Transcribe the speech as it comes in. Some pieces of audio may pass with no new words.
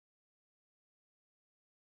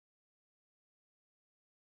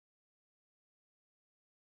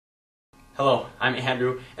Hello, I'm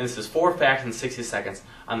Andrew, and this is 4 facts in 60 seconds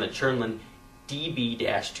on the Tjernlund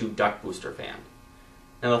DB-2 Duct Booster fan.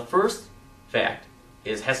 Now the first fact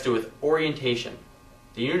has to do with orientation.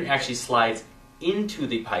 The unit actually slides into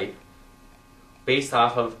the pipe based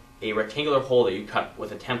off of a rectangular hole that you cut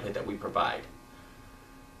with a template that we provide.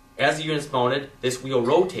 As the unit is mounted, this wheel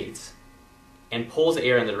rotates and pulls the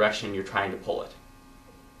air in the direction you're trying to pull it.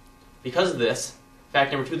 Because of this,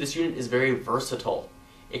 fact number 2, this unit is very versatile.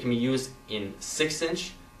 It can be used in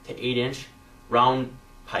 6-inch to 8-inch round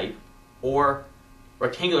pipe or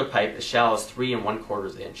rectangular pipe as shallow as 3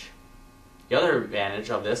 1/4 inch. The other advantage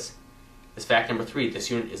of this is fact number 3, this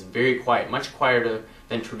unit is very quiet, much quieter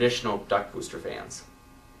than traditional duct booster fans.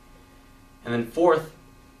 And then fourth,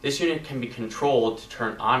 this unit can be controlled to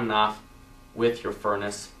turn on and off with your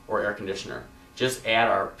furnace or air conditioner. Just add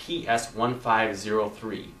our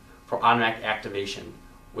PS1503 for automatic activation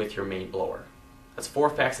with your main blower. That's 4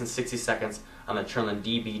 facts in 60 seconds on the Tjernlund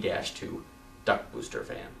DB-2 Duct Booster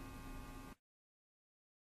fan.